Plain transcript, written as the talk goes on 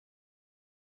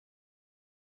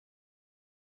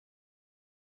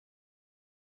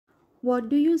What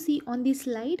do you see on the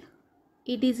slide?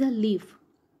 It is a leaf.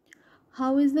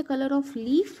 How is the color of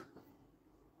leaf?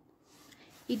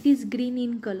 It is green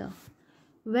in color.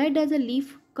 Where does a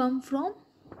leaf come from?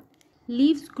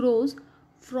 Leaves grows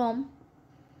from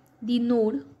the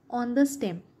node on the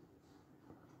stem.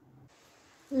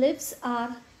 Leaves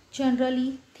are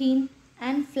generally thin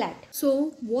and flat.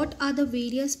 So what are the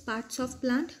various parts of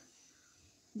plant?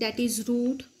 That is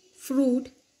root, fruit,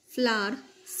 flower,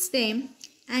 stem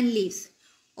and leaves.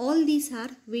 All these are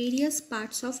various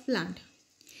parts of plant.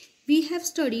 We have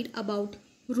studied about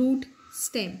root,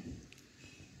 stem.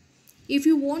 If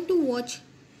you want to watch,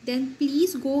 then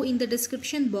please go in the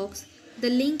description box. The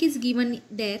link is given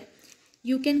there.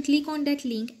 You can click on that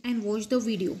link and watch the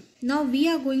video. Now we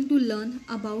are going to learn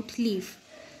about leaf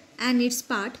and its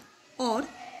part, or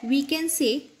we can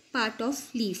say part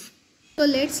of leaf. So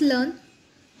let's learn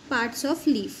parts of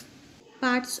leaf.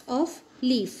 Parts of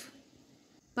leaf.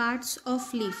 Parts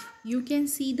of leaf. You can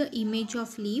see the image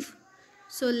of leaf.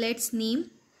 So let's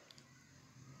name.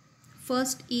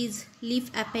 First is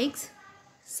leaf apex.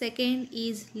 Second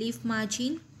is leaf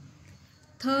margin.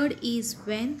 Third is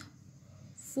vein.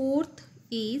 Fourth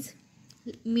is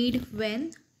mid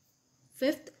vein.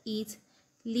 Fifth is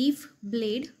leaf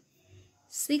blade.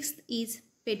 Sixth is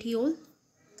petiole.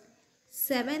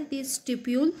 Seventh is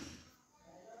stipule.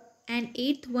 And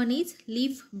eighth one is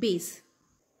leaf base.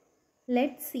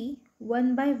 Let's see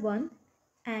one by one,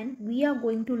 and we are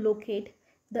going to locate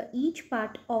the each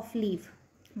part of leaf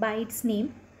by its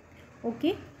name.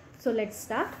 Okay, so let's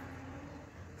start.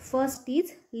 First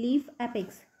is leaf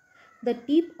apex. The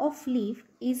tip of leaf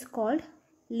is called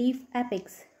leaf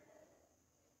apex.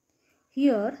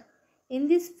 Here in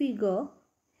this figure,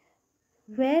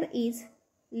 where is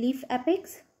leaf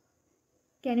apex?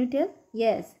 Can you tell?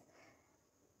 Yes.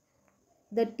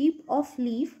 The tip of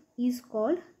leaf is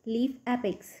called leaf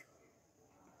apex.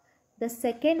 The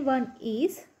second one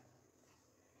is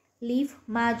leaf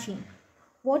margin.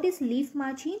 What is leaf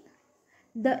margin?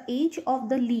 The edge of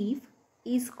the leaf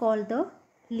is called the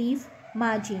leaf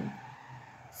margin.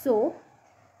 So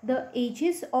the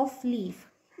edges of leaf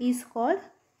is called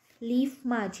leaf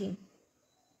margin.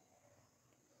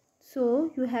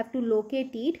 So you have to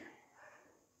locate it.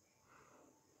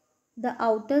 The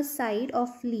outer side of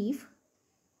leaf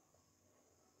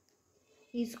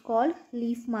is called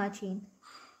leaf margin.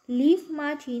 Leaf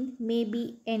margin may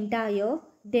be entire,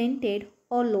 dented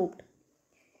or lobed.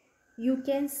 You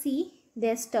can see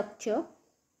their structure.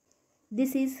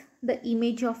 This is the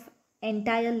image of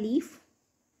entire leaf.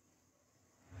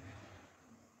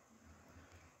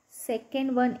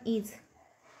 Second one is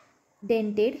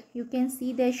dented. You can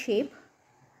see their shape.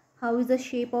 How is the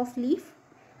shape of leaf?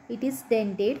 It is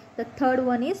dented. The third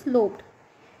one is lobed.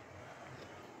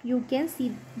 You can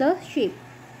see the shape.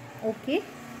 Okay.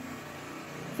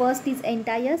 First is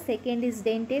entire, second is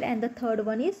dented and the third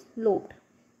one is lobed.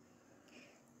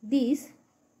 This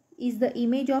is the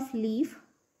image of leaf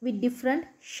with different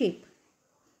shape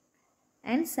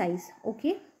and size.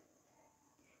 Okay.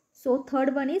 So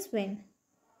third one is vein.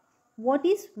 What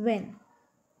is vein?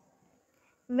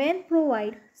 Vein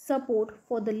provide support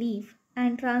for the leaf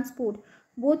and transport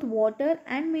both water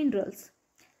and minerals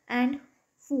and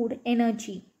food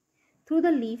energy through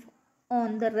the leaf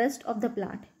on the rest of the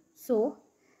plant. So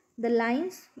the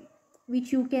lines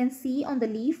which you can see on the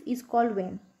leaf is called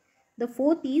vein. The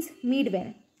fourth is mid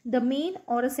vein, the main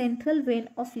or a central vein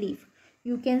of leaf.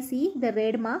 You can see the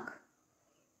red mark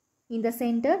in the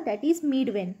center, that is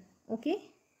mid vein. Okay.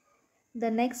 The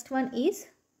next one is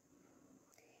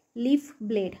leaf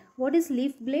blade. What is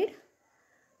leaf blade?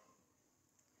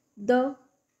 The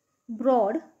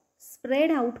broad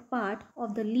spread out part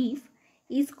of the leaf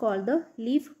is called the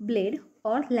leaf blade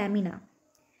or lamina.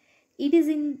 It is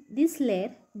in this layer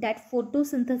that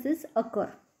photosynthesis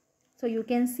occurs. So you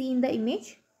can see in the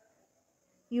image,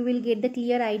 you will get the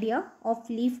clear idea of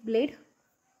leaf blade.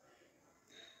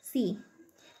 See,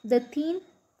 the thin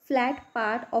flat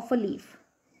part of a leaf.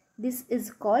 This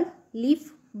is called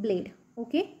leaf blade.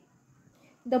 Okay.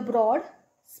 The broad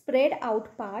spread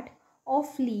out part of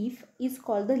leaf is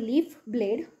called the leaf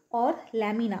blade or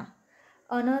lamina.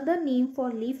 Another name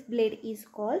for leaf blade is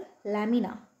called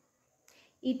lamina.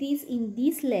 It is in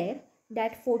this layer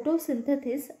that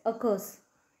photosynthesis occurs.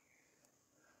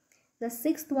 The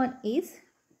sixth one is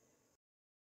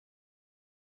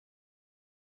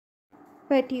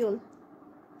petiole.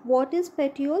 What is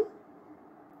petiole?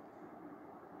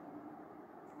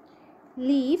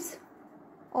 Leaves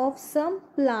of some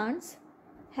plants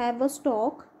have a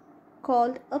stalk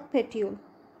called a petiole.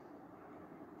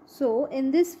 So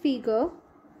in this figure,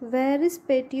 where is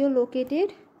petiole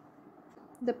located?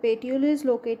 The petiole is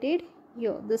located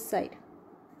here, this side.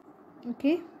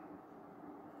 Okay.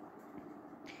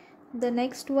 The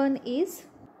next one is,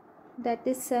 that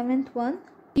is seventh one,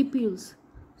 stipules.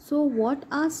 So what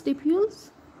are stipules?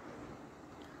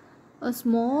 A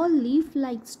small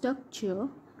leaf-like structure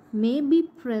may be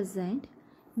present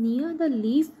near the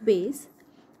leaf base.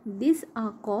 These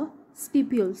are called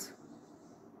stipules.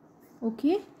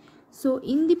 Okay. So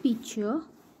in the picture,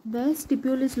 where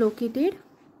stipule is located?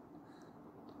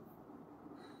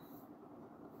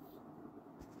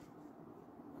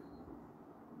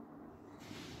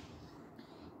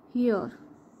 Here.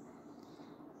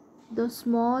 The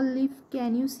small leaf,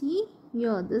 can you see?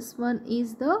 Here, this one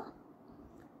is the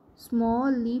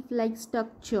small leaf-like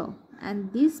structure,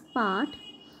 and this part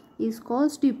is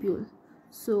called stipule.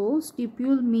 So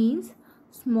stipule means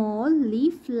small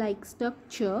leaf-like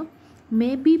structure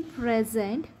may be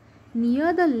present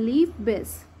near the leaf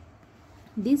base.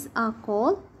 These are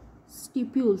called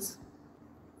stipules.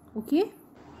 Okay.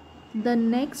 The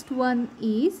next one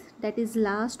is, that is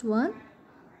last one,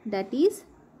 that is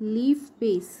leaf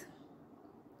base.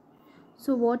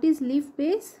 So what is leaf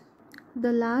base?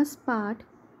 The last part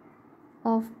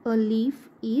of a leaf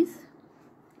is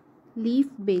leaf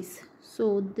base.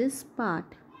 So this part,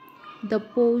 the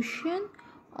portion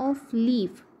of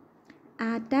leaf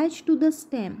attached to the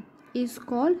stem, is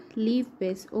called leaf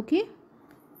base. Okay.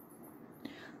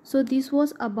 So this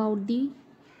was about the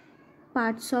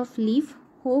parts of leaf.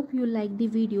 Hope you like the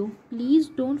video. Please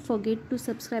don't forget to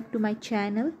subscribe to my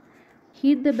channel.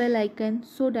 Hit the bell icon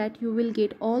so that you will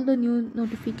get all the new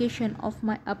notification of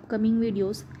my upcoming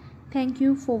videos. Thank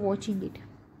you for watching it.